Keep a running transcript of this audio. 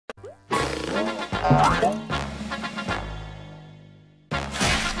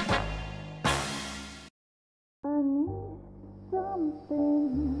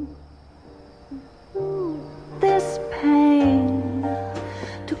This pain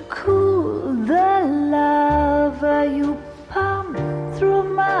to cool the lava you pump through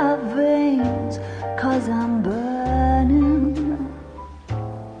my veins, 'cause I'm burning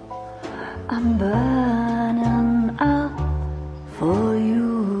up for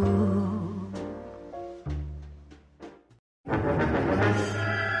you.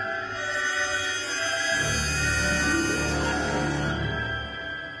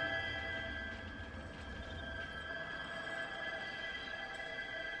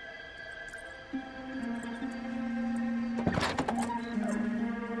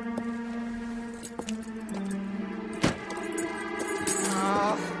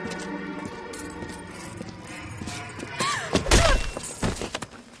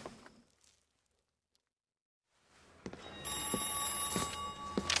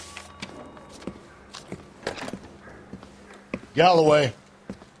 Galloway.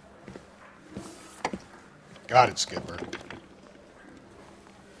 Got it, Skipper.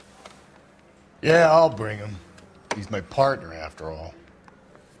 Yeah, I'll bring him. He's my partner, after all.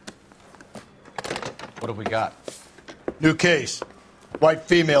 What have we got? New case. White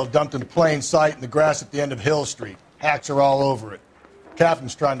female dumped in plain sight in the grass at the end of Hill Street. Hacks are all over it.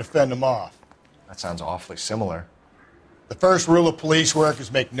 Captain's trying to fend him off. That sounds awfully similar. The first rule of police work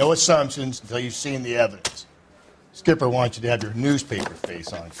is make no assumptions until you've seen the evidence. Skipper wants you to have your newspaper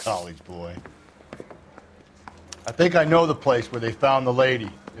face on, college boy. I think I know the place where they found the lady.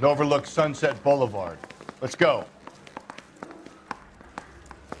 It overlooks Sunset Boulevard. Let's go.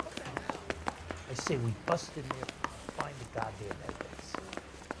 I say we bust in there, find the goddamn evidence.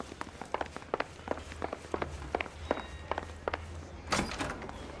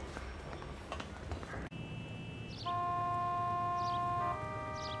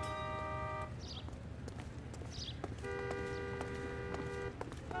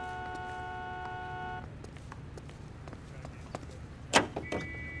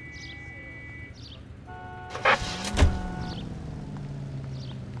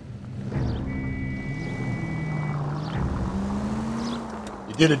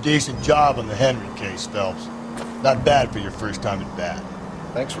 You did a decent job on the Henry case, Phelps. Not bad for your first time at bat.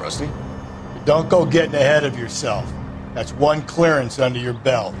 Thanks, Rusty. But don't go getting ahead of yourself. That's one clearance under your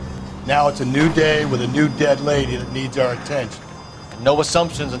belt. Now it's a new day with a new dead lady that needs our attention. No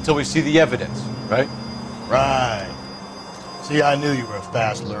assumptions until we see the evidence, right? Right. See, I knew you were a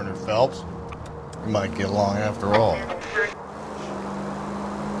fast learner, Phelps. We might get along after all.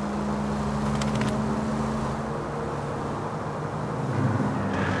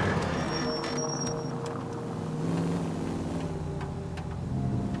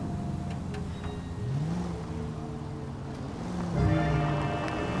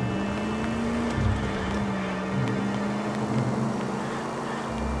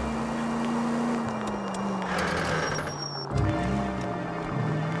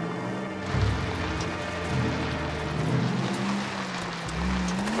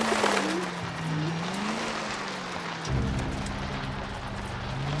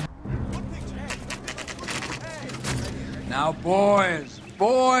 Now,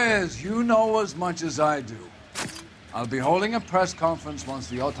 boys, you know as much as I do. I'll be holding a press conference once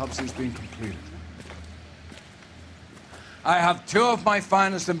the autopsy's been completed. I have two of my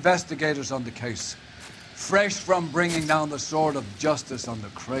finest investigators on the case, fresh from bringing down the sword of justice on the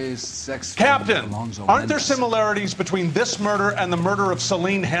crazed sex... Captain, aren't there similarities between this murder and the murder of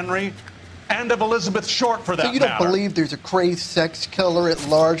Celine Henry? And of Elizabeth Short, for that So you don't matter? believe there's a crazed sex killer at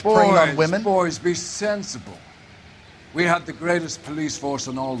large preying on women? Boys, be sensible. We have the greatest police force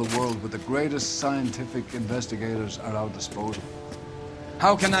in all the world, with the greatest scientific investigators at our disposal.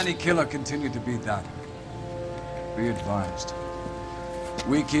 How can any killer continue to be that? Be advised.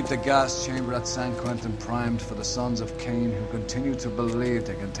 We keep the gas chamber at San Quentin primed for the sons of Cain who continue to believe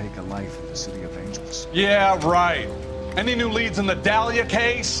they can take a life in the City of Angels. Yeah, right. Any new leads in the Dahlia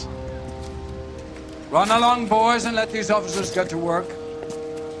case? Run along, boys, and let these officers get to work.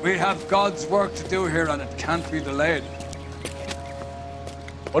 We have God's work to do here, and it can't be delayed.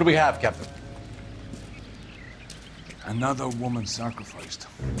 What do we have, Captain? Another woman sacrificed.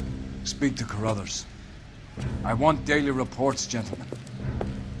 Speak to Carruthers. I want daily reports, gentlemen.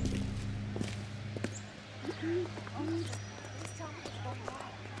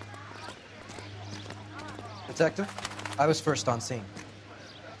 Detective, I was first on scene.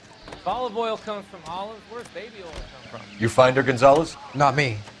 If olive oil comes from olives, where's baby oil come from? You find her, Gonzalez? Not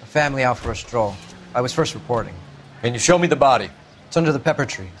me. A family out for a stroll. I was first reporting. Can you show me the body? It's under the pepper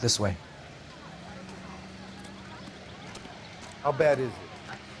tree, this way. How bad is it?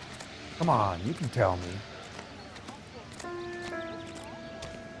 Come on, you can tell me.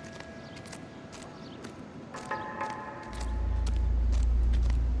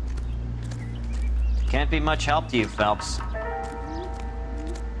 Can't be much help to you, Phelps.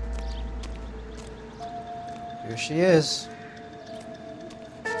 Here she is.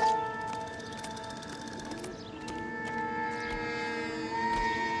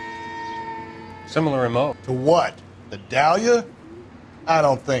 Similar MO. To what? The Dahlia? I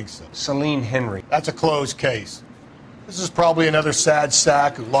don't think so. Celine Henry. That's a closed case. This is probably another sad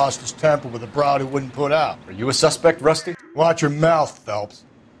sack who lost his temper with a broad who wouldn't put out. Are you a suspect, Rusty? Watch your mouth, Phelps.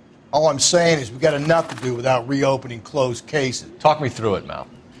 All I'm saying is we got enough to do without reopening closed cases. Talk me through it, Mal.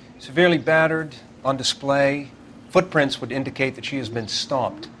 Severely battered, on display. Footprints would indicate that she has been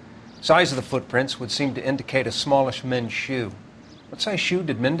stomped. Size of the footprints would seem to indicate a smallish men's shoe. What size shoe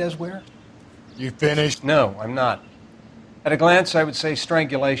did Mendez wear? You finished? No, I'm not. At a glance, I would say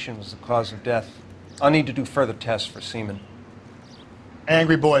strangulation was the cause of death. I'll need to do further tests for semen.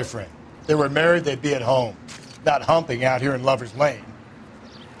 Angry boyfriend. If they were married, they'd be at home. Not humping out here in Lover's Lane.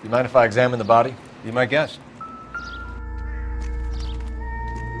 You mind if I examine the body? Be my guest.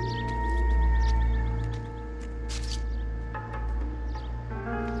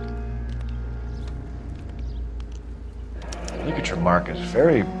 Ligature mark is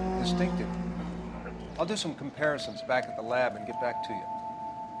very distinctive. I'll do some comparisons back at the lab and get back to you.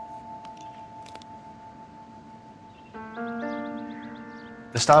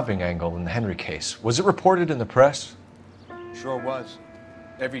 The stomping angle in the Henry case. Was it reported in the press? Sure was.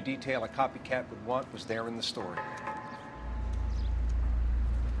 Every detail a copycat would want was there in the story.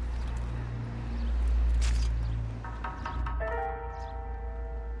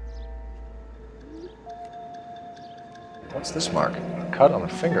 What's this mark? A cut on a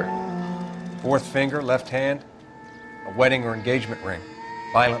finger. Fourth finger, left hand. A wedding or engagement ring.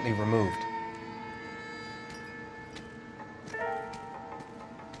 Violently removed.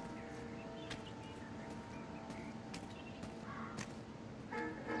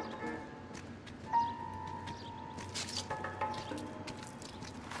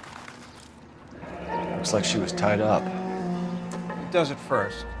 Looks like she was tied up. It does at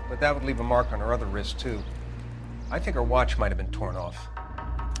first, but that would leave a mark on her other wrist, too. I think her watch might have been torn off.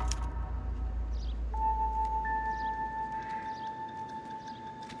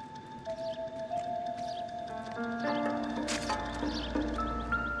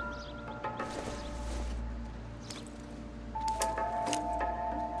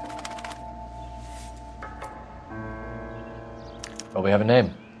 Well, we have a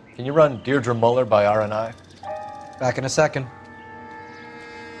name. Can you run Deirdre Muller by RNI? Back in a second.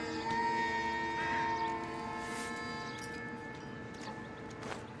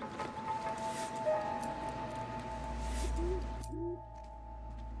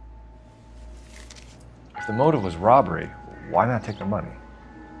 If the motive was robbery, why not take the money?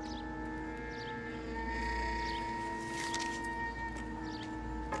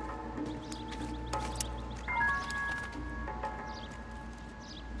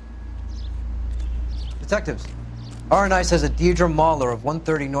 Detectives, RNI says that Deirdre Mahler of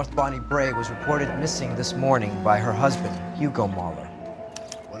 130 North Bonnie Bray was reported missing this morning by her husband, Hugo Mahler.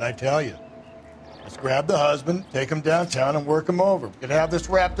 What'd I tell you? Let's grab the husband, take him downtown, and work him over. We could have this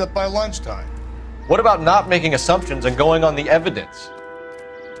wrapped up by lunchtime. What about not making assumptions and going on the evidence?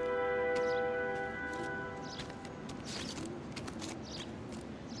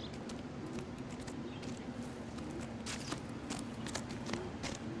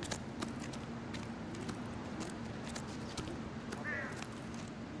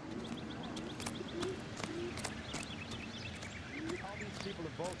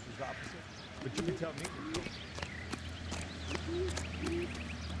 But you can tell me.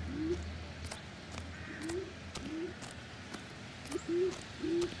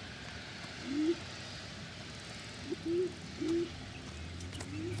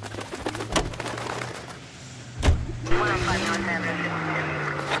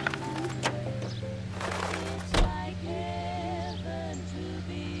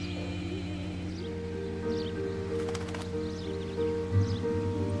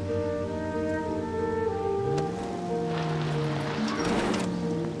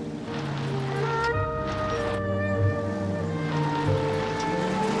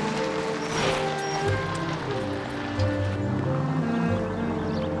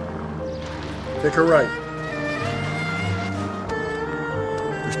 Take her right.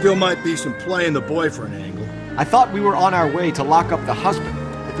 There still might be some play in the boyfriend angle. I thought we were on our way to lock up the husband.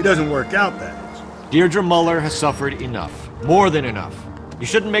 If he doesn't work out, that is. Deirdre Muller has suffered enough. More than enough. You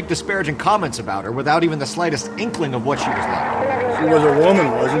shouldn't make disparaging comments about her without even the slightest inkling of what she was like. She was a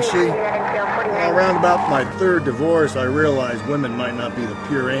woman, wasn't she? Well, around about my third divorce, I realized women might not be the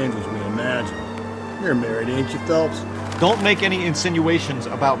pure angels we imagine. You're married, ain't you, Phelps? Don't make any insinuations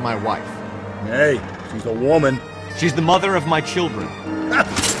about my wife. Hey, she's a woman. She's the mother of my children.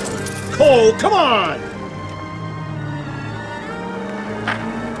 Cole, come on!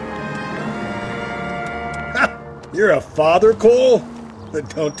 You're a father, Cole? But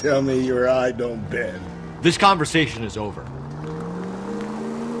don't tell me your eye don't bend. This conversation is over.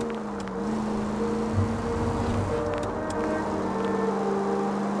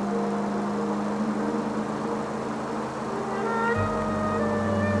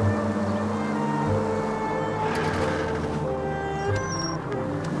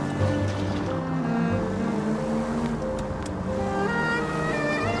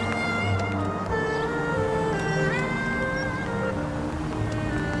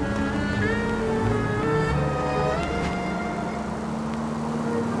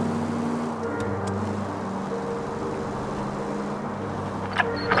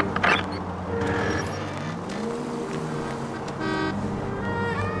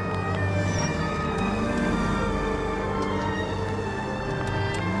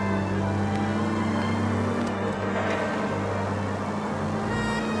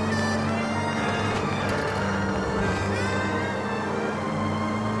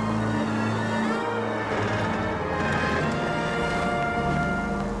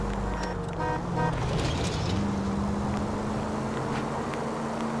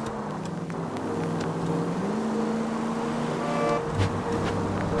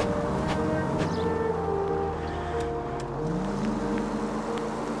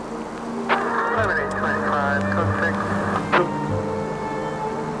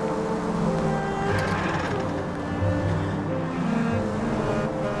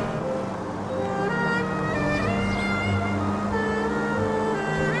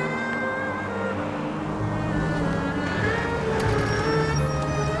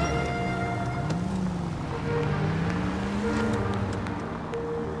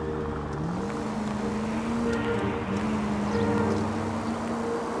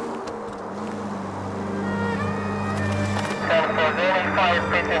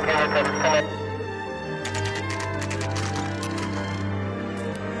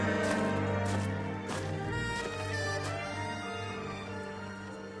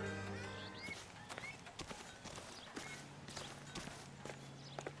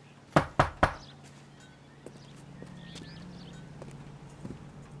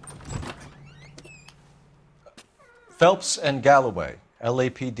 Phelps and Galloway,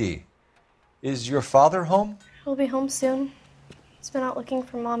 LAPD. Is your father home? He'll be home soon. He's been out looking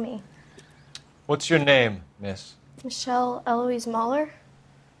for Mommy. What's your name, miss? Michelle Eloise Mahler?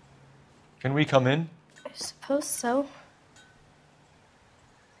 Can we come in? I suppose so.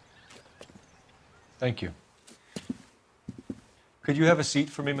 Thank you. Could you have a seat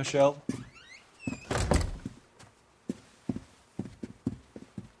for me, Michelle?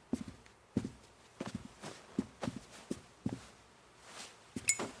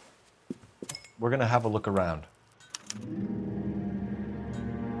 We're going to have a look around.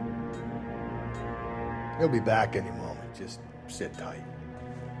 He'll be back any moment. Just sit tight.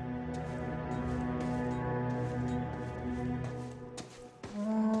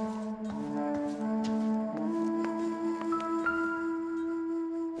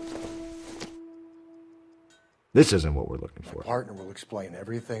 This isn't what we're looking for. My partner will explain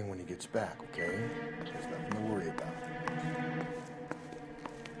everything when he gets back, okay? There's nothing to worry about.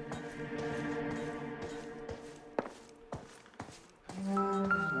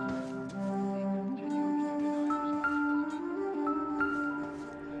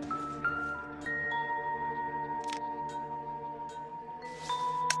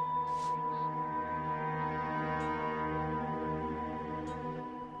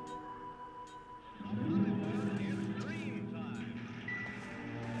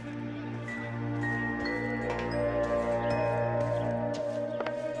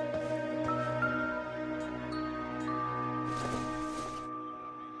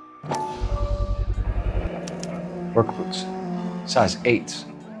 Work boots, size 8s.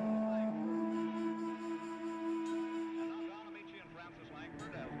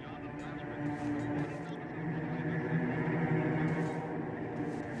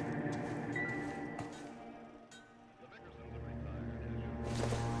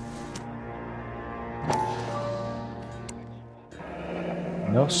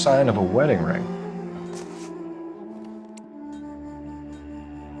 No sign of a wedding ring.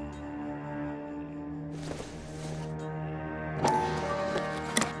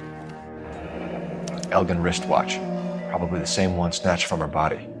 Elgin wristwatch. Probably the same one snatched from her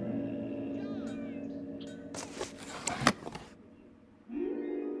body.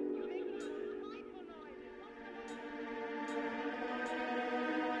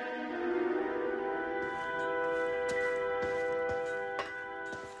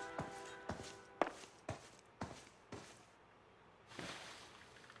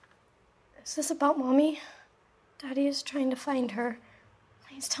 Is this about Mommy? Daddy is trying to find her.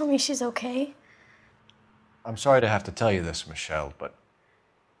 Please tell me she's okay. I'm sorry to have to tell you this, Michelle, but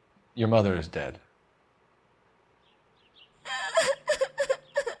your mother is dead.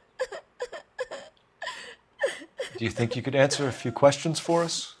 Do you think you could answer a few questions for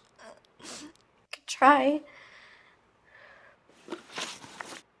us? Could try.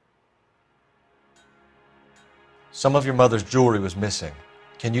 Some of your mother's jewelry was missing.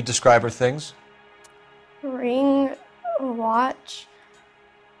 Can you describe her things? A ring, a watch.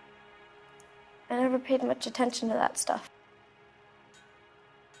 I never paid much attention to that stuff.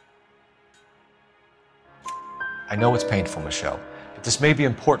 I know it's painful, Michelle, but this may be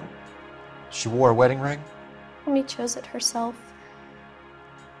important. She wore a wedding ring? Mommy chose it herself.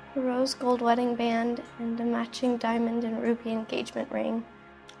 A rose gold wedding band and a matching diamond and ruby engagement ring.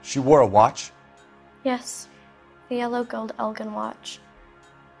 She wore a watch? Yes, the yellow gold Elgin watch.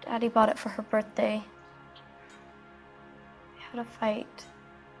 Daddy bought it for her birthday. We had a fight.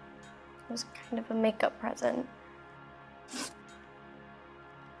 It was kind of a makeup present.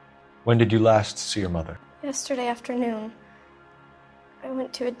 When did you last see your mother? Yesterday afternoon. I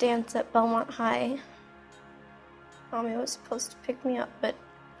went to a dance at Belmont High. Mommy was supposed to pick me up, but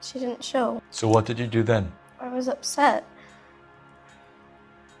she didn't show. So what did you do then? I was upset.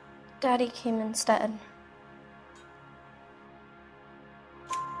 Daddy came instead.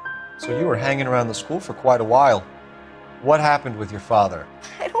 So you were hanging around the school for quite a while. What happened with your father?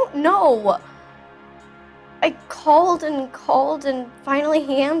 I don't know. I called and finally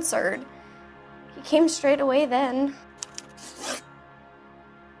he answered. He came straight away then.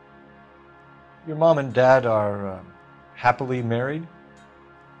 Your mom and dad are happily married?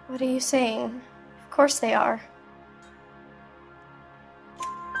 What are you saying? Of course they are.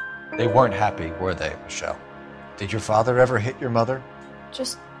 They weren't happy, were they, Michelle? Did your father ever hit your mother?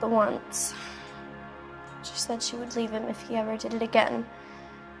 Just the once. She said she would leave him if he ever did it again.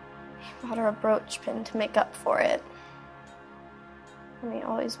 He bought her a brooch pin to make up for it. And he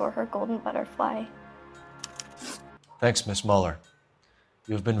always wore her golden butterfly. Thanks, Miss Muller.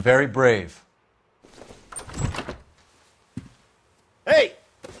 You've been very brave. Hey!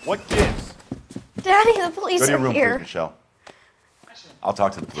 What gives? Daddy, the police Go to your are room, here. please, Michelle. I'll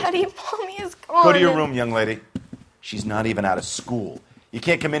talk to the police. Daddy, Mommy is gone. Go to your room, young lady. She's not even out of school. You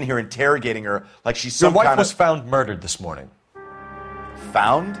can't come in here interrogating her like she's some Your wife kind was of... found murdered this morning.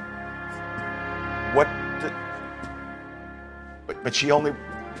 Found? What? But she only...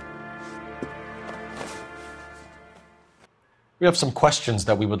 We have some questions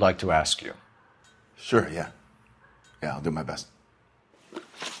that we would like to ask you. Sure, yeah. Yeah, I'll do my best.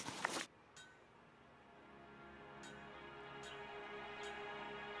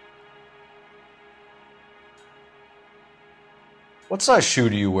 What size shoe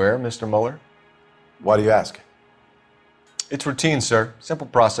do you wear, Mr. Muller? Why do you ask? It's routine, sir. Simple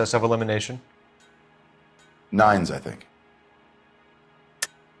process of elimination. 9s, I think.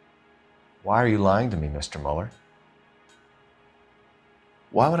 Why are you lying to me, Mr. Muller?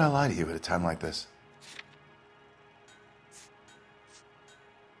 Why would I lie to you at a time like this?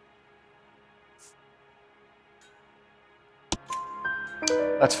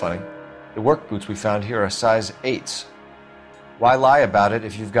 That's funny. The work boots we found here are size 8s. Why lie about it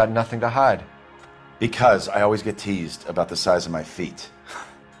if you've got nothing to hide? Because I always get teased about the size of my feet.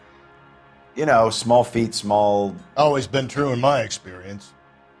 You know, small feet, small... Always been true in my experience.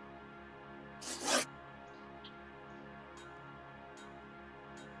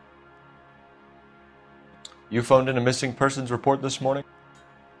 You phoned in a missing persons report this morning?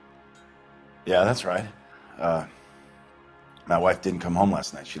 Yeah, that's right. My wife didn't come home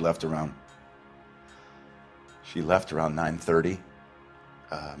last night. She left around 9:30.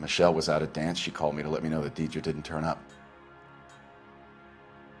 Michelle was out at dance. She called me to let me know that Deidre didn't turn up.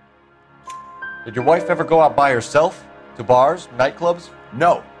 Did your wife ever go out by herself? To bars, nightclubs?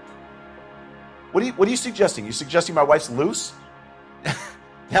 No. What are you suggesting? You suggesting my wife's loose?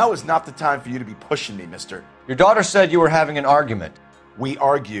 Now is not the time for you to be pushing me, mister. Your daughter said you were having an argument. We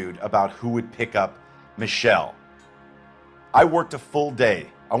argued about who would pick up Michelle. I worked a full day.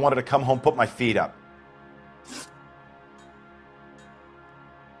 I wanted to come home, put my feet up.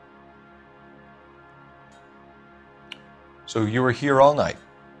 So you were here all night.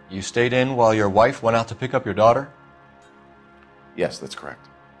 You stayed in while your wife went out to pick up your daughter? Yes, that's correct.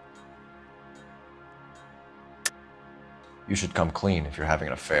 You should come clean if you're having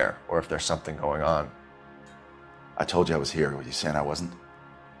an affair, or if there's something going on. I told you I was here. Were you saying I wasn't?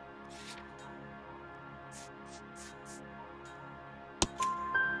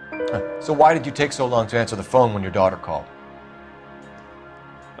 So why did you take so long to answer the phone when your daughter called?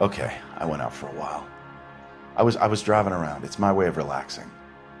 Okay, I went out for a while. I was driving around. It's my way of relaxing.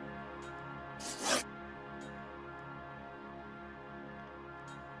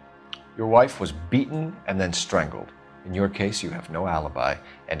 Your wife was beaten and then strangled. In your case, you have no alibi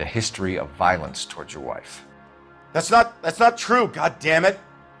and a history of violence towards your wife. That's not true, God damn it.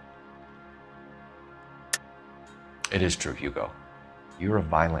 It is true, Hugo. You're a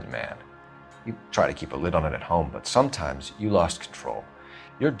violent man. You try to keep a lid on it at home, but sometimes you lost control.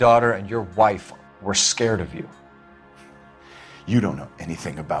 Your daughter and your wife were scared of you. You don't know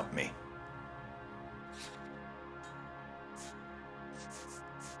anything about me.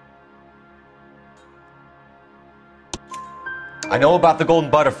 I know about the golden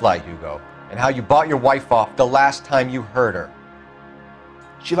butterfly, Hugo, and how you bought your wife off the last time you heard her.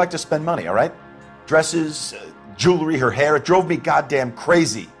 She liked to spend money, all right? Dresses, jewelry, her hair. It drove me goddamn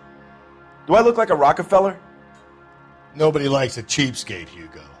crazy. Do I look like a Rockefeller? Nobody likes a cheapskate,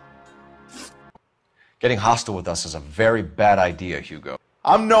 Hugo. Getting hostile with us is a very bad idea, Hugo.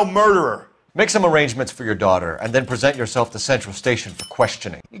 I'm no murderer. Make some arrangements for your daughter, and then present yourself to Central Station for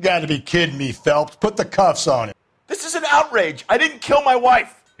questioning. You gotta be kidding me, Phelps. Put the cuffs on him. This is an outrage. I didn't kill my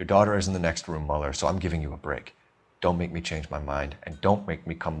wife. Your daughter is in the next room, Mueller, so I'm giving you a break. Don't make me change my mind, and don't make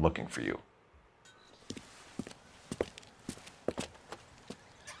me come looking for you.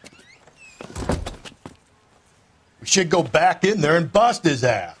 We should go back in there and bust his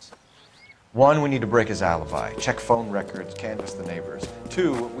ass. 1, we need to break his alibi. Check phone records, canvass the neighbors.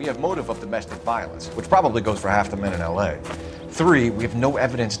 2, we have motive of domestic violence, which probably goes for half the men in LA. 3, we have no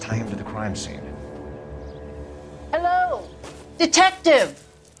evidence tying him to the crime scene. Hello, detective.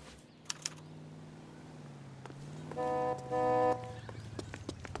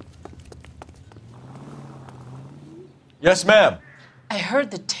 Yes, ma'am. I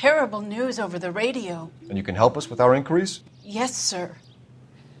heard the terrible news over the radio. And you can help us with our inquiries? Yes, sir.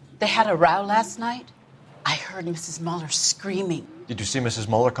 They had a row last night. I heard Mrs. Mueller screaming. Did you see Mrs.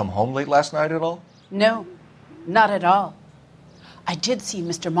 Mueller come home late last night at all? No, not at all. I did see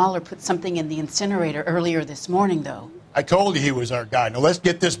Mr. Mueller put something in the incinerator earlier this morning, though. I told you he was our guy. Now let's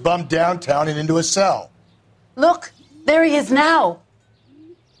get this bum downtown and into a cell. Look, there he is now.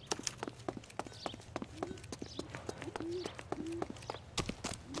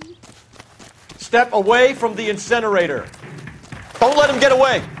 Step away from the incinerator. Don't let him get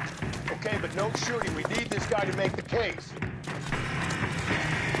away. Okay, but no shooting. We need this guy to make the case.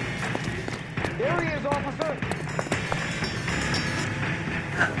 There he is, officer.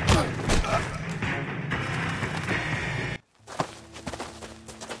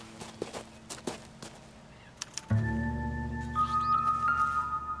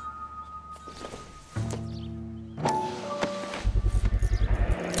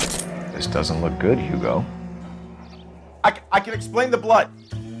 This doesn't look good, Hugo. I can explain the blood.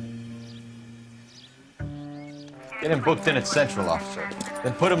 Get him booked in at Central, officer.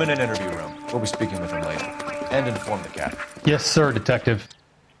 Then put him in an interview room. We'll be speaking with him later. And inform the captain. Yes, sir, detective.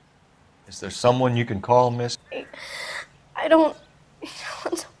 Is there someone you can call, miss? I don't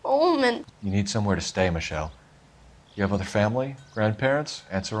want home and You need somewhere to stay, Michelle. You have other family? Grandparents?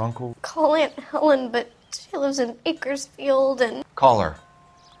 Aunts or uncle? call Aunt Helen, but she lives in Bakersfield and Call her.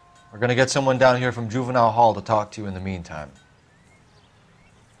 We're gonna get someone down here from Juvenile Hall to talk to you in the meantime.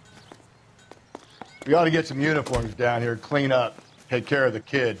 We ought to get some uniforms down here, clean up, take care of the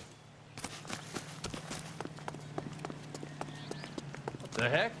kid. What the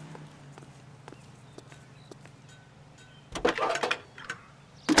heck?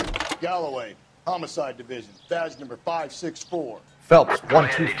 Galloway, Homicide Division, badge number 564. Phelps,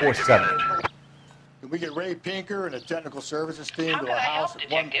 1247. Can we get Ray Pinker and a technical services team to a house at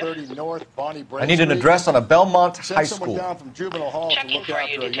 130 North Bonnie Brae I need an Street? address on a Belmont Send High someone School. down from Juvenile Hall to look after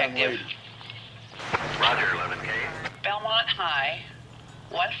a young lady. Roger, 11K. Belmont High,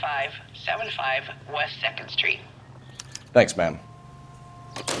 1575 West 2nd Street. Thanks, ma'am.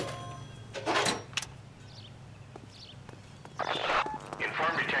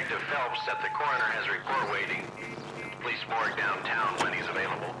 Inform Detective Phelps that the coroner has a report waiting. Police morgue downtown when he's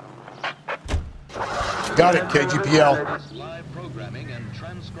available. Got it, KGPL. Live programming and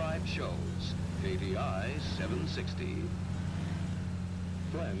transcribed shows. KDI 760.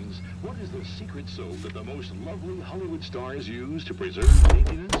 Friends, what is the secret soap that the most lovely Hollywood stars use to preserve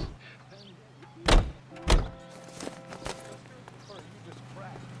daintiness?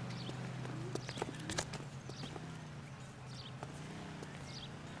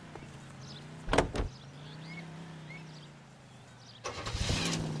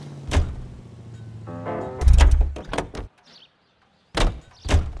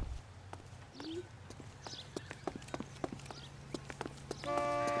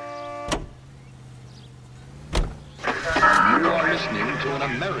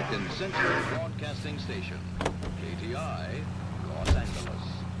 an American Century Broadcasting Station. KTI, Los Angeles.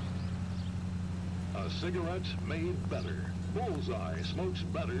 A cigarette made better. Bullseye smokes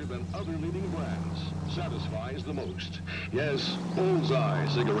better than other leading brands. Satisfies the most. Yes, Bullseye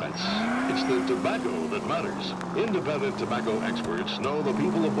cigarettes. It's the tobacco that matters. Independent tobacco experts know the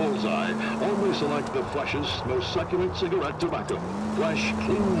people of Bullseye only select the freshest, most succulent cigarette tobacco. Fresh,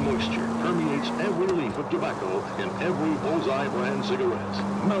 clean moisture permeates every leaf of tobacco in every Bullseye brand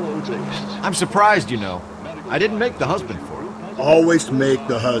cigarette. Mellow taste. I'm surprised, you know. I didn't make the husband for it. Always make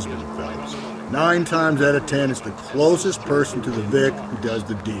the husband, fellas. 9 times out of 10, it's the closest person to the Vic who does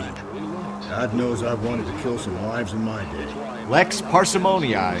the deed. God knows I've wanted to kill some wives in my day. Lex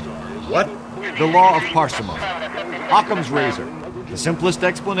parsimoniae. What? The law of parsimony. Occam's razor. The simplest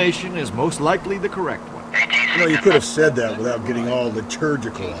explanation is most likely the correct one. You know, you could have said that without getting all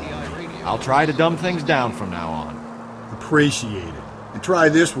liturgical on me. I'll try to dumb things down from now on. Appreciate it. And try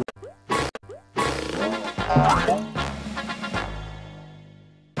this one.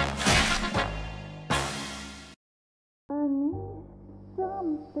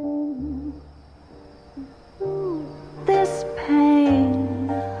 This pain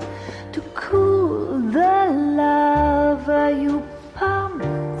to cool the lava you pump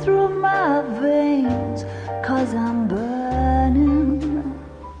through my veins, 'cause I'm burning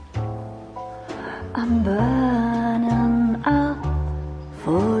up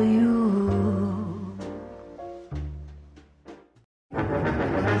for you.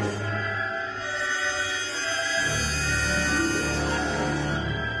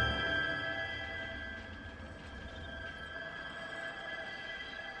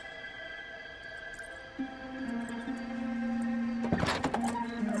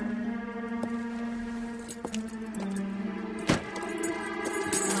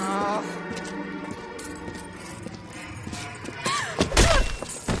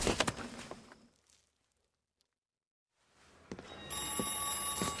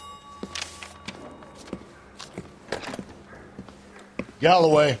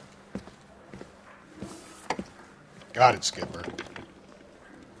 Galloway. Got it, Skipper.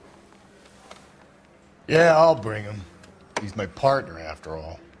 Yeah, I'll bring him. He's my partner, after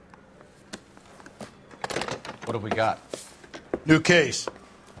all. What have we got? New case.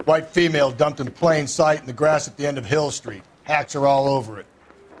 White female dumped in plain sight in the grass at the end of Hill Street. Hacks are all over it.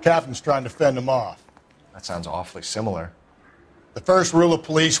 Captain's trying to fend them off. That sounds awfully similar. The first rule of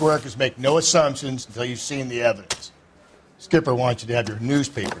police work is make no assumptions until you've seen the evidence. Skipper wants you to have your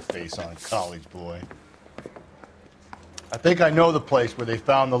newspaper face on, college boy. I think I know the place where they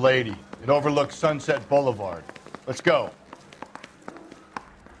found the lady. It overlooks Sunset Boulevard. Let's go.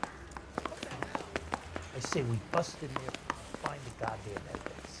 I say we bust in there, find the goddamn evidence.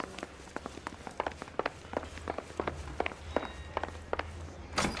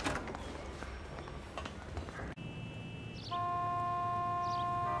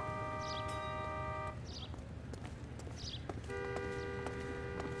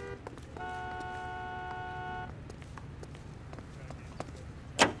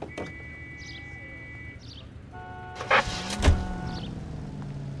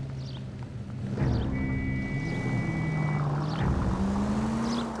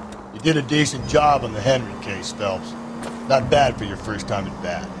 You did a decent job on the Henry case, Phelps. Not bad for your first time at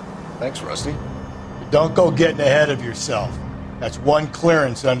bat. Thanks, Rusty. But don't go getting ahead of yourself. That's one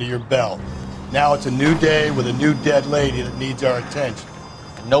clearance under your belt. Now it's a new day with a new dead lady that needs our attention.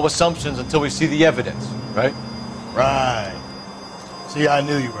 No assumptions until we see the evidence, right? Right. See, I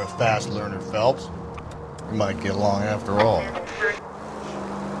knew you were a fast learner, Phelps. We might get along after all.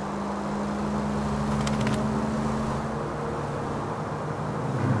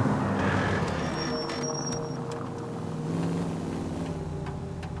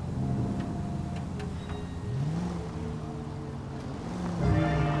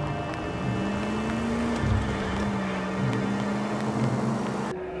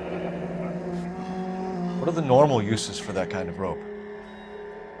 What are the normal uses for that kind of rope?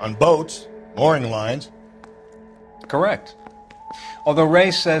 On boats, mooring lines. Correct. Although Ray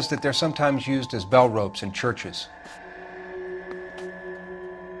says that they're sometimes used as bell ropes in churches.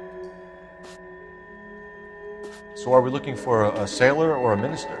 So are we looking for a sailor or a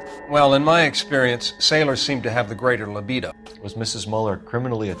minister? Well, in my experience, sailors seem to have the greater libido. Was Mrs. Muller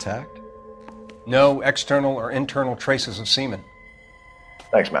criminally attacked? No external or internal traces of semen.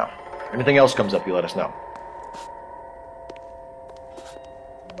 Thanks, Mal. Anything else comes up, you let us know.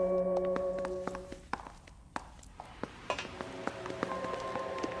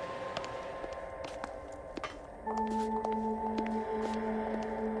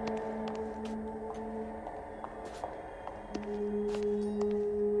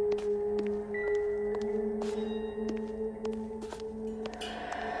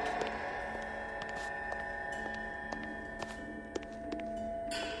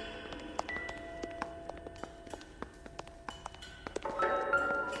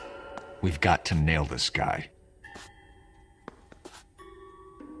 We've got to nail this guy.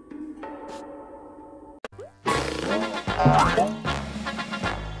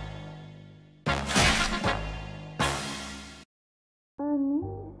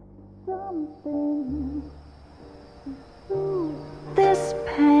 This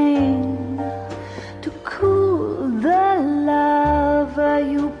pain to cool the lava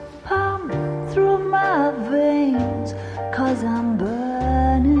you pump through my veins, 'cause I'm burning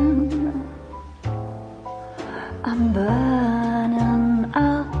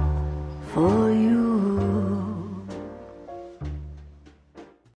up for you.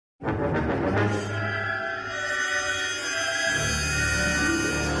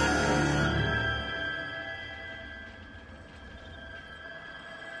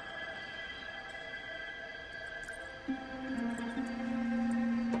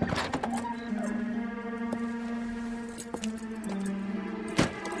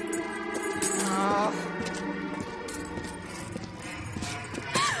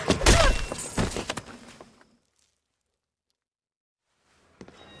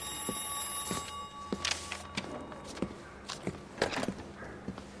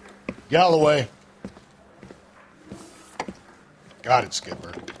 Galloway. Got it,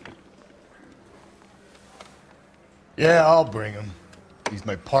 Skipper. Yeah, I'll bring him. He's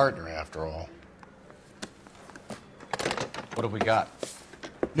my partner, after all. What have we got?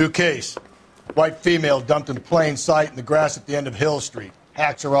 New case. White female dumped in plain sight in the grass at the end of Hill Street.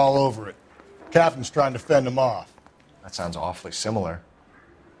 Hacks are all over it. Captain's trying to fend them off. That sounds awfully similar.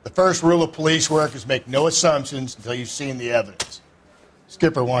 The first rule of police work is make no assumptions until you've seen the evidence.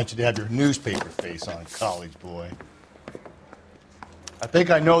 Skipper wants you to have your newspaper face on, college boy. I think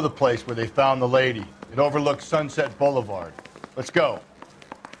I know the place where they found the lady. It overlooks Sunset Boulevard. Let's go.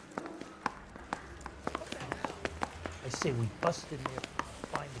 I say we bust in there,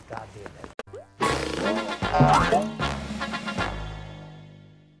 find the goddamn evidence.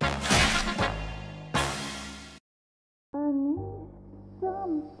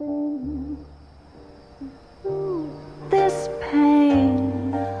 This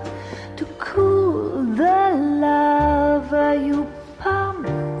pain to cool the lava you pump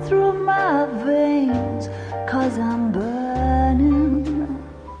through my veins, 'cause I'm burning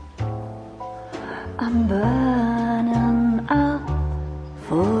up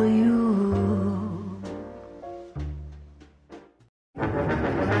for you.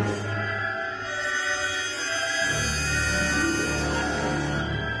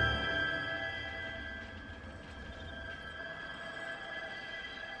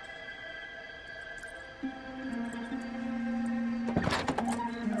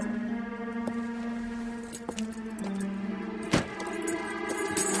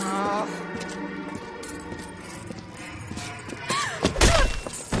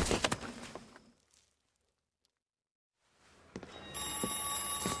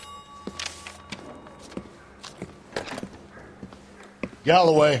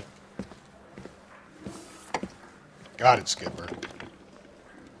 Galloway. Got it, Skipper.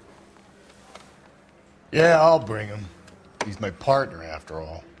 Yeah, I'll bring him. He's my partner, after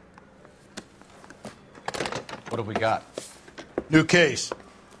all. What have we got? New case.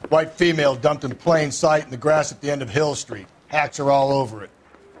 White female dumped in plain sight in the grass at the end of Hill Street. Hacks are all over it.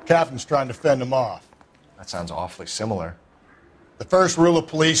 Captain's trying to fend them off. That sounds awfully similar. The first rule of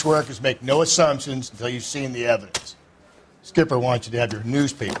police work is make no assumptions until you've seen the evidence. Skipper wants you to have your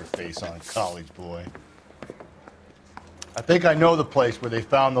newspaper face on, college boy. I think I know the place where they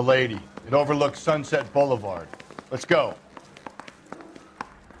found the lady. It overlooks Sunset Boulevard. Let's go.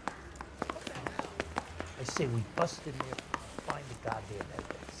 I say we bust in there, find the goddamn evidence.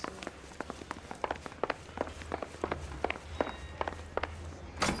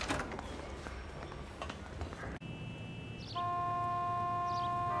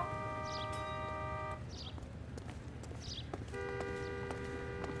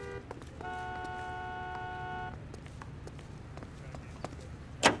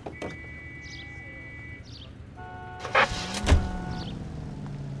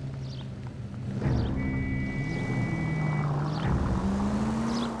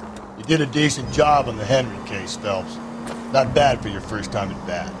 You did a decent job on the Henry case, Phelps. Not bad for your first time at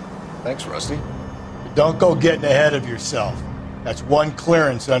bat. Thanks, Rusty. But don't go getting ahead of yourself. That's one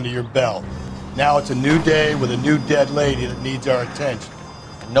clearance under your belt. Now it's a new day with a new dead lady that needs our attention.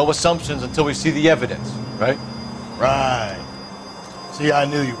 No assumptions until we see the evidence, right? Right. See, I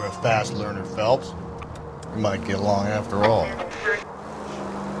knew you were a fast learner, Phelps. We might get along after all.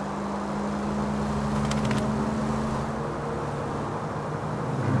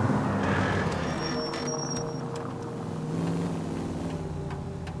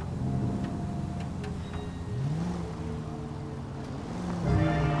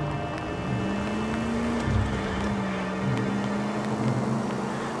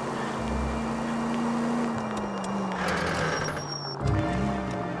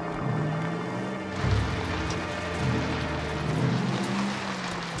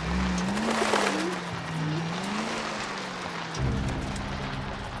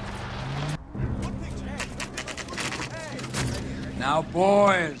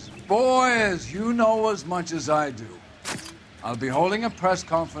 Now, boys, you know as much as I do. I'll be holding a press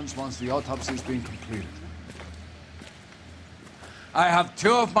conference once the autopsy's been completed. I have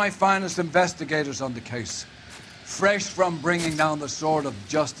two of my finest investigators on the case, fresh from bringing down the sword of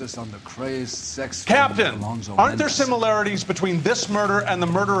justice on the crazed sex... Captain, aren't there similarities between this murder and the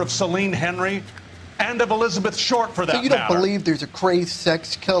murder of Celine Henry? And of Elizabeth Short, for that So you don't matter? believe there's a crazed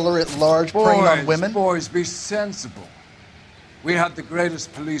sex killer at large preying on women? Boys, be sensible. We have the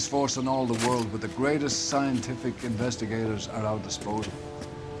greatest police force in all the world, with the greatest scientific investigators at our disposal.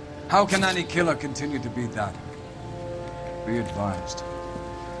 How can any killer continue to be that? Be advised.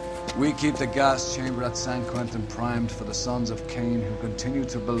 We keep the gas chamber at San Quentin primed for the sons of Cain who continue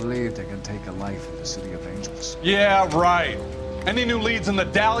to believe they can take a life in the City of Angels. Yeah, right. Any new leads in the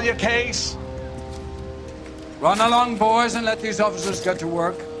Dahlia case? Run along, boys, and let these officers get to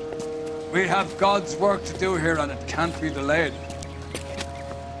work. We have God's work to do here, and it can't be delayed.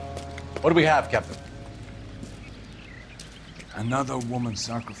 What do we have, Captain? Another woman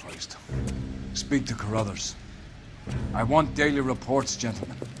sacrificed. Speak to Carruthers. I want daily reports,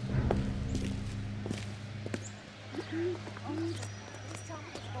 gentlemen.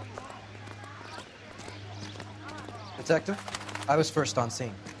 Detective, I was first on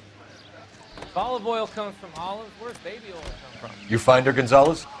scene. If olive oil comes from olives, where's baby oil come from? You find her,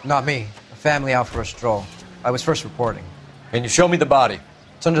 Gonzalez? Not me. A family out for a stroll. I was first reporting. Can you show me the body?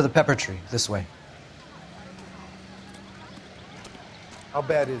 It's under the pepper tree, this way. How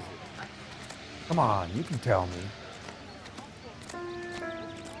bad is it? Come on, you can tell me.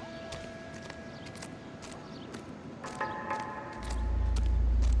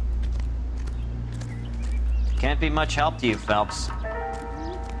 Can't be much help to you, Phelps.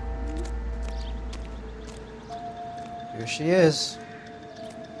 Here she is.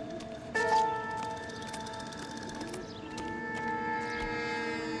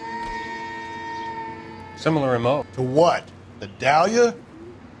 Similar MO. To what? The Dahlia?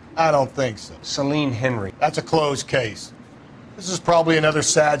 I don't think so. Celine Henry. That's a closed case. This is probably another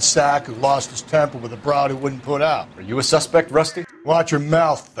sad sack who lost his temper with a broad who wouldn't put out. Are you a suspect, Rusty? Watch your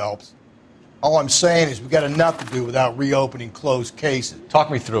mouth, Phelps. All I'm saying is we got enough to do without reopening closed cases. Talk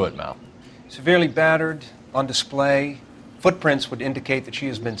me through it, Mal. Severely battered, on display. Footprints would indicate that she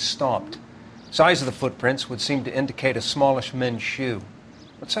has been stomped. Size of the footprints would seem to indicate a smallish men's shoe.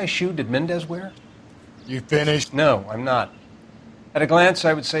 What size shoe did Mendez wear? You finished? No, I'm not. At a glance,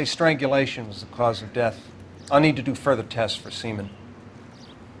 I would say strangulation was the cause of death. I'll need to do further tests for semen.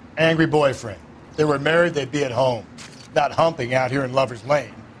 Angry boyfriend. If they were married, they'd be at home. Not humping out here in Lover's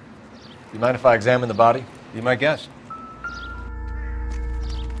Lane. You mind if I examine the body? Be my guest.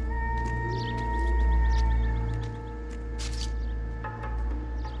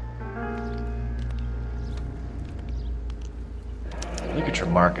 Ligature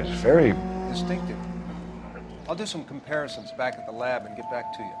mark is very distinctive. I'll do some comparisons back at the lab and get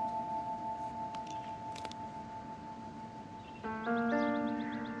back to you.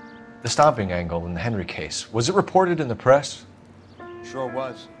 The stomping angle in the Henry case, was it reported in the press? Sure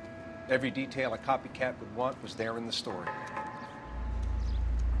was. Every detail a copycat would want was there in the story.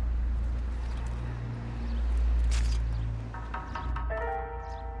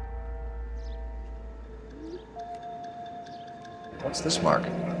 What's this mark?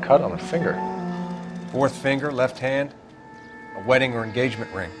 A cut on a finger. Fourth finger, left hand, a wedding or engagement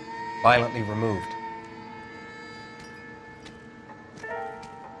ring, violently removed.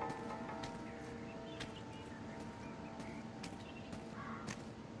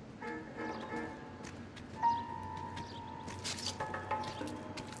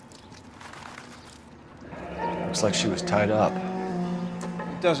 Looks like she was tied up.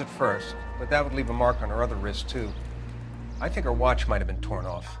 It does at first, but that would leave a mark on her other wrist, too. I think her watch might have been torn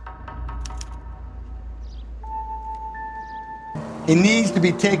off. He needs to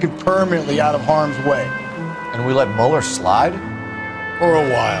be taken permanently out of harm's way. And we let Mueller slide? For a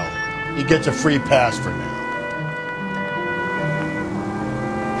while. He gets a free pass for now.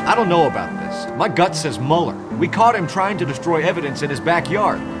 I don't know about this. My gut says Mueller. We caught him trying to destroy evidence in his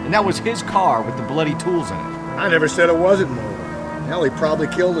backyard, and that was his car with the bloody tools in it. I never said it wasn't Mueller. Hell, he probably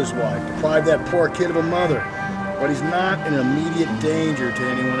killed his wife, deprived that poor kid of a mother. But he's not an immediate danger to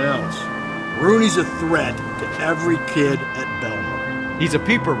anyone else. Rooney's a threat to every kid at Belmont. He's a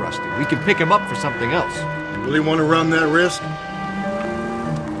peeper, Rusty. We can pick him up for something else. You really want to run that risk?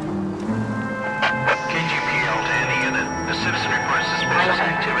 KGPL to any unit. The citizen reports suspicious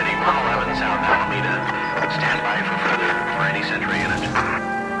activity 111 South Alameda. Stand by for any Central unit.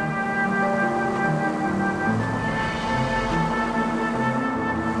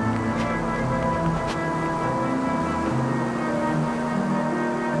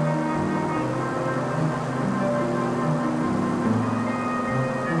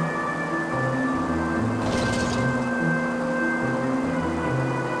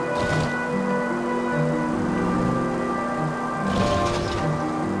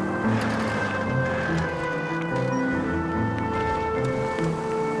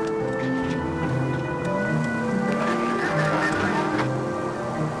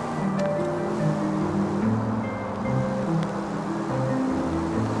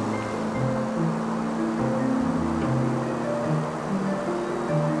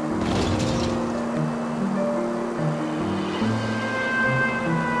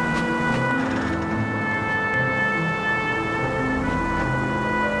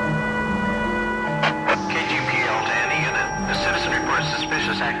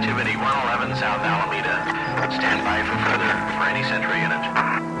 activity 111 South Alameda. Stand by for any Sentry unit.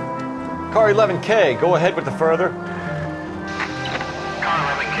 Car 11K, go ahead with the further. Car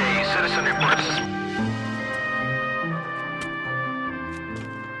 11K, citizen reports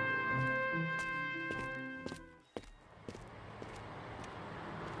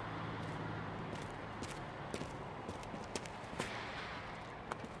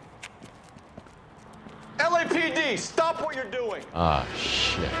LAPD, stop what you're doing. Ah,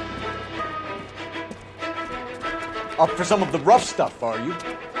 shit. Up for some of the rough stuff, are you?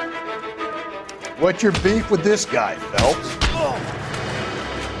 What's your beef with this guy, Phelps?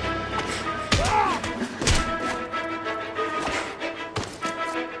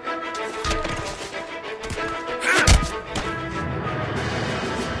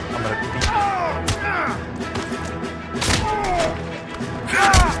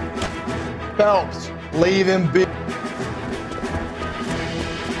 Phelps, leave him be.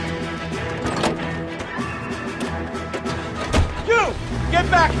 You! Get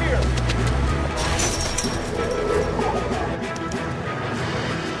back here!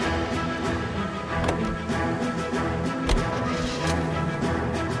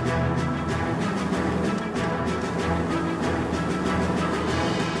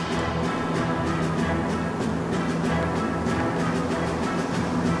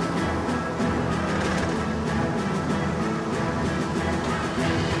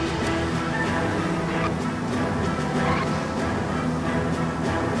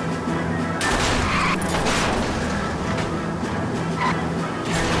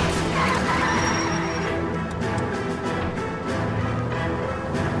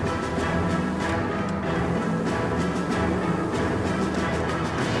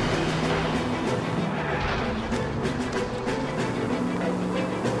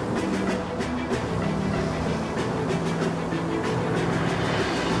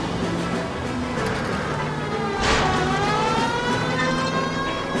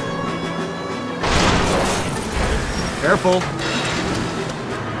 Careful.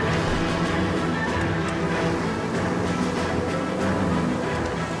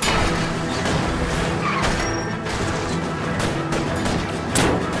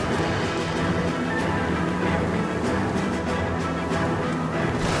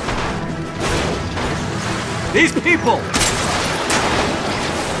 These people!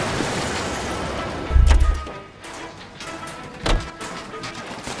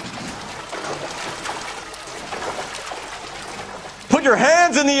 Put your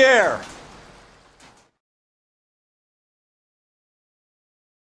hands in the air!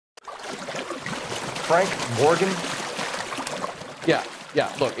 Frank Morgan? Yeah,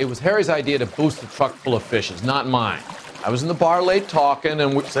 look, it was Harry's idea to boost the truck full of fishes, not mine. I was in the bar late talking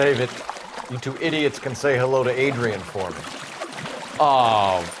and we... Save it. You two idiots can say hello to Adrian for me.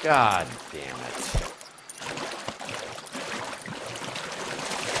 Oh, God damn it.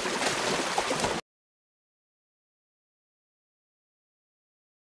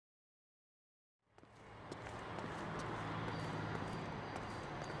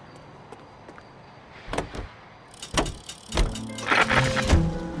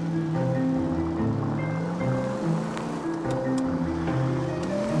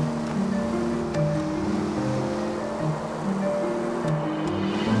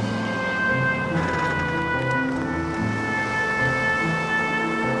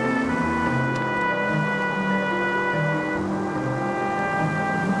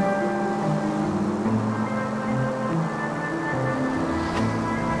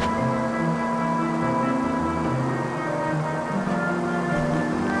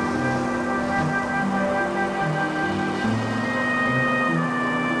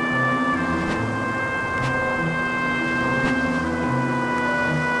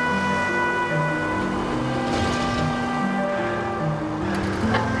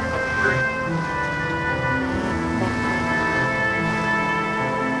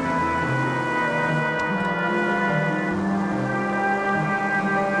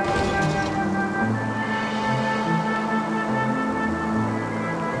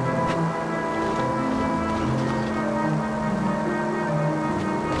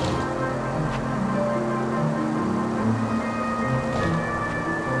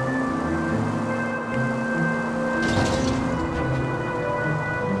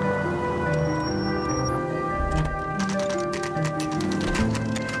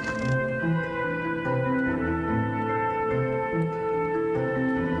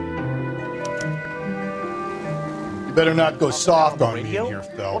 You better not go soft on me in here,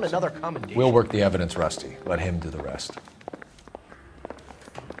 Phelps. Another commendation. We'll work the evidence, Rusty. Let him do the rest.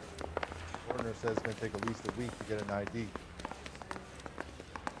 Coroner says it's going to take at least a week to get an ID.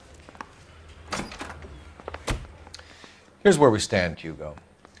 Here's where we stand, Hugo.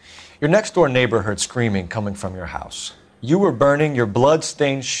 Your next-door neighbor heard screaming coming from your house. You were burning your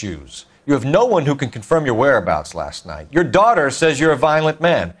blood-stained shoes. You have no one who can confirm your whereabouts last night. Your daughter says you're a violent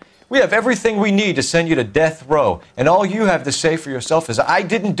man. We have everything we need to send you to death row, and all you have to say for yourself is, I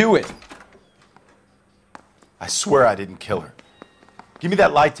didn't do it. I swear I didn't kill her. Give me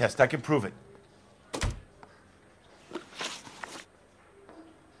that lie test. I can prove it.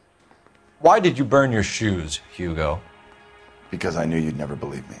 Why did you burn your shoes, Hugo? Because I knew you'd never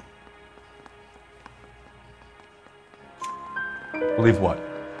believe me. Believe what?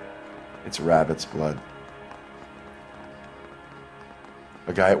 It's rabbit's blood.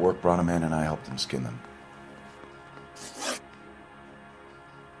 A guy at work brought them in and I helped him skin them.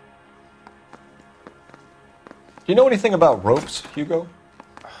 Do you know anything about ropes, Hugo?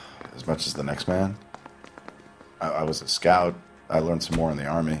 As much as the next man. I was a scout. I learned some more in the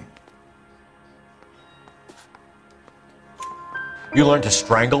army. You learned to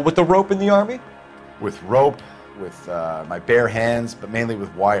strangle with the rope in the army? With rope, with my bare hands, but mainly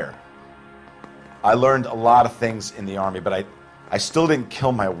with wire. I learned a lot of things in the army, but I still didn't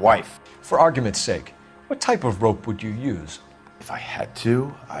kill my wife. For argument's sake, what type of rope would you use? If I had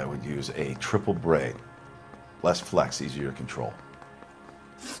to, I would use a triple braid. Less flex, easier to control.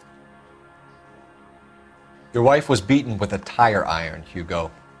 Your wife was beaten with a tire iron,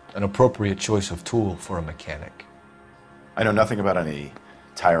 Hugo. An appropriate choice of tool for a mechanic. I know nothing about any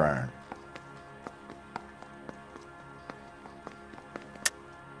tire iron.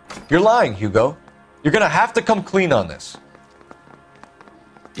 You're lying, Hugo. You're gonna have to come clean on this.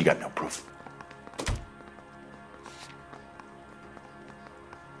 You got no proof.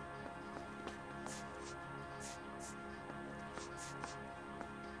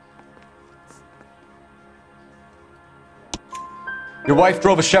 Your wife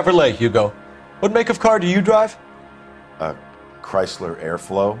drove a Chevrolet, Hugo. What make of car do you drive? A Chrysler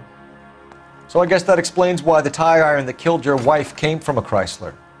Airflow. So I guess that explains why the tire iron that killed your wife came from a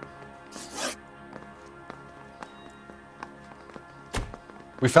Chrysler.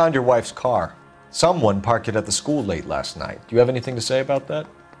 We found your wife's car. Someone parked it at the school late last night. Do you have anything to say about that?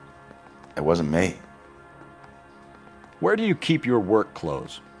 It wasn't me. Where do you keep your work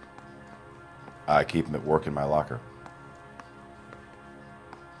clothes? I keep them at work in my locker.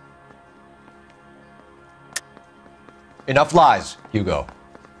 Enough lies, Hugo.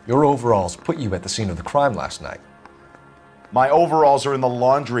 Your overalls put you at the scene of the crime last night. My overalls are in the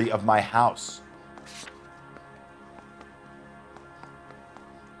laundry of my house.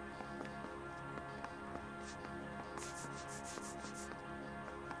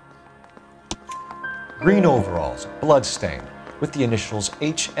 Green overalls, bloodstained, with the initials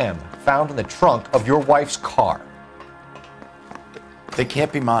HM found in the trunk of your wife's car. They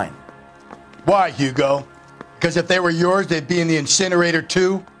can't be mine. Why, Hugo? Because if they were yours, they'd be in the incinerator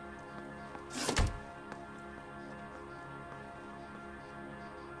too?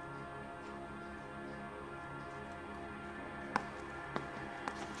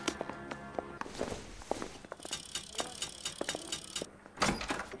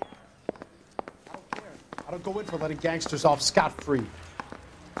 I don't go in for letting gangsters off scot-free.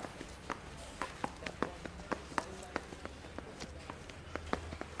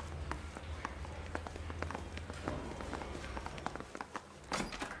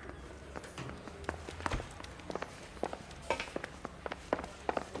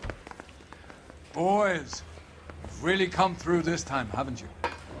 Boys, you've really come through this time, haven't you?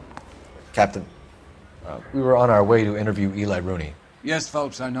 Captain, we were on our way to interview Eli Rooney. Yes,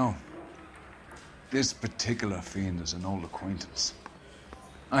 Phelps, I know. This particular fiend is an old acquaintance.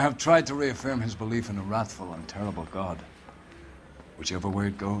 I have tried to reaffirm his belief in a wrathful and terrible God. Whichever way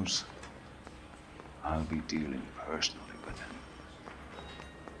it goes, I'll be dealing personally with him.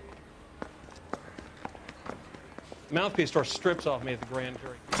 Mouthpiece tore strips off me at the grand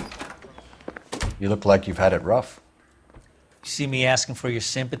jury. You look like you've had it rough. You see me asking for your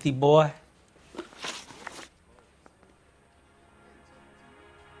sympathy, boy?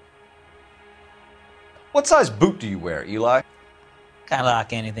 What size boot do you wear, Eli? Kind of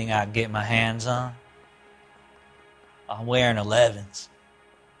like anything I can get my hands on. I'm wearing 11s.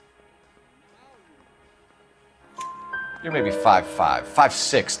 You're maybe 5'5",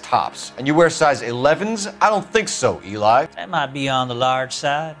 5'6", tops. And you wear size 11s? I don't think so, Eli. That might be on the large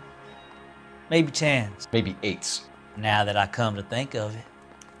side. Maybe 10s. Maybe 8s. Now that I come to think of it.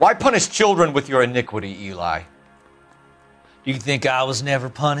 Why punish children with your iniquity, Eli? Do you think I was never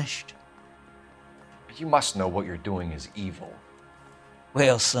punished? You must know what you're doing is evil.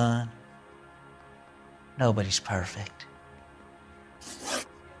 Well, son, nobody's perfect.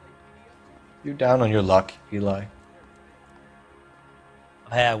 You down on your luck, Eli?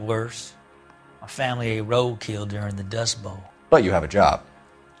 I've had worse. My family ate roadkill during the Dust Bowl. But you have a job.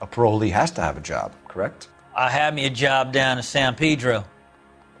 A parolee has to have a job, correct? I had me a job down in San Pedro.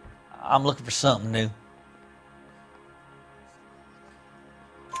 I'm looking for something new.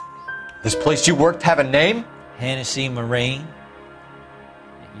 This place you worked have a name? Hennessy Marine.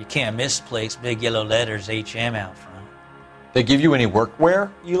 You can't miss the place. Big yellow letters, HM out front. They give you any workwear,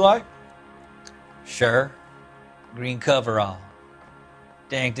 Eli? Sure. Green coverall.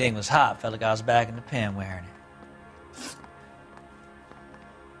 Dang thing was hot. Felt like I was back in the pen wearing it.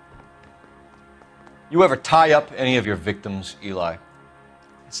 You ever tie up any of your victims, Eli?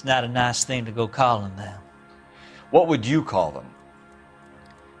 It's not a nice thing to go calling them. What would you call them?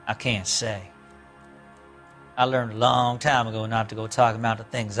 I can't say. I learned a long time ago not to go talking about the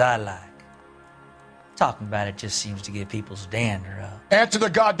things I like. Talking about it just seems to get people's dander up. Answer the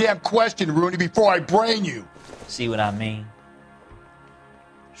goddamn question, Rooney, before I brain you. See what I mean?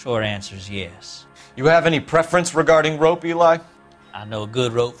 Short answer is yes. You have any preference regarding rope, Eli? I know a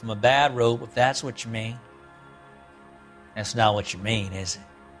good rope from a bad rope, if that's what you mean. That's not what you mean, is it?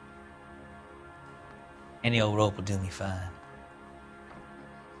 Any old rope will do me fine.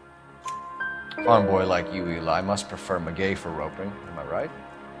 A farm boy like you, Eli, must prefer Magay for roping. Am I right?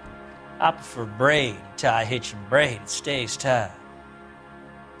 I prefer braid. You tie a hitch and braid, it stays tied.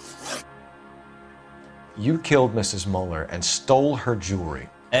 You killed Mrs. Muller and stole her jewelry.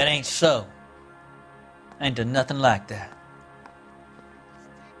 That ain't so. I ain't done nothing like that.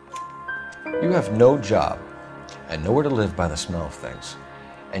 You have no job and nowhere to live by the smell of things,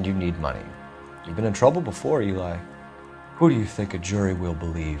 and you need money. You've been in trouble before, Eli. Who do you think a jury will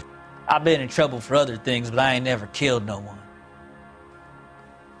believe? I've been in trouble for other things, but I ain't never killed no one.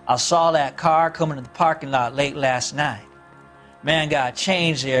 I saw that car coming to the parking lot late last night. Man got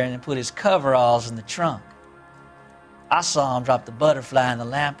changed there and then put his coveralls in the trunk. I saw him drop the butterfly in the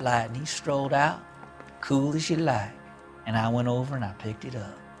lamplight and he strolled out, cool as you like. And I went over and I picked it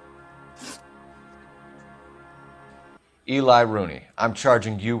up. Eli Rooney, I'm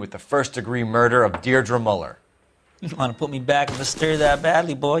charging you with the first-degree murder of Deirdre Muller. You want to put me back in the stir that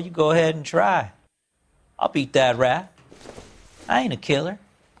badly, boy? You go ahead and try. I'll beat that rap. I ain't a killer.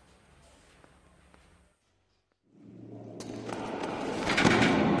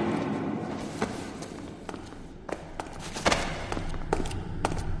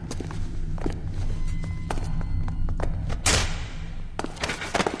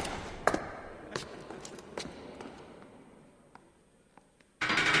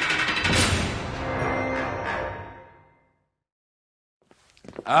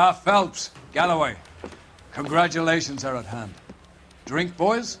 Phelps, Galloway, congratulations are at hand. Drink,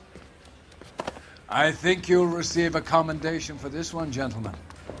 boys? I think you'll receive a commendation for this one, gentlemen.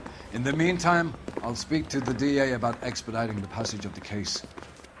 In the meantime, I'll speak to the DA about expediting the passage of the case.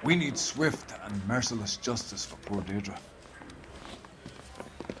 We need swift and merciless justice for poor Deirdre.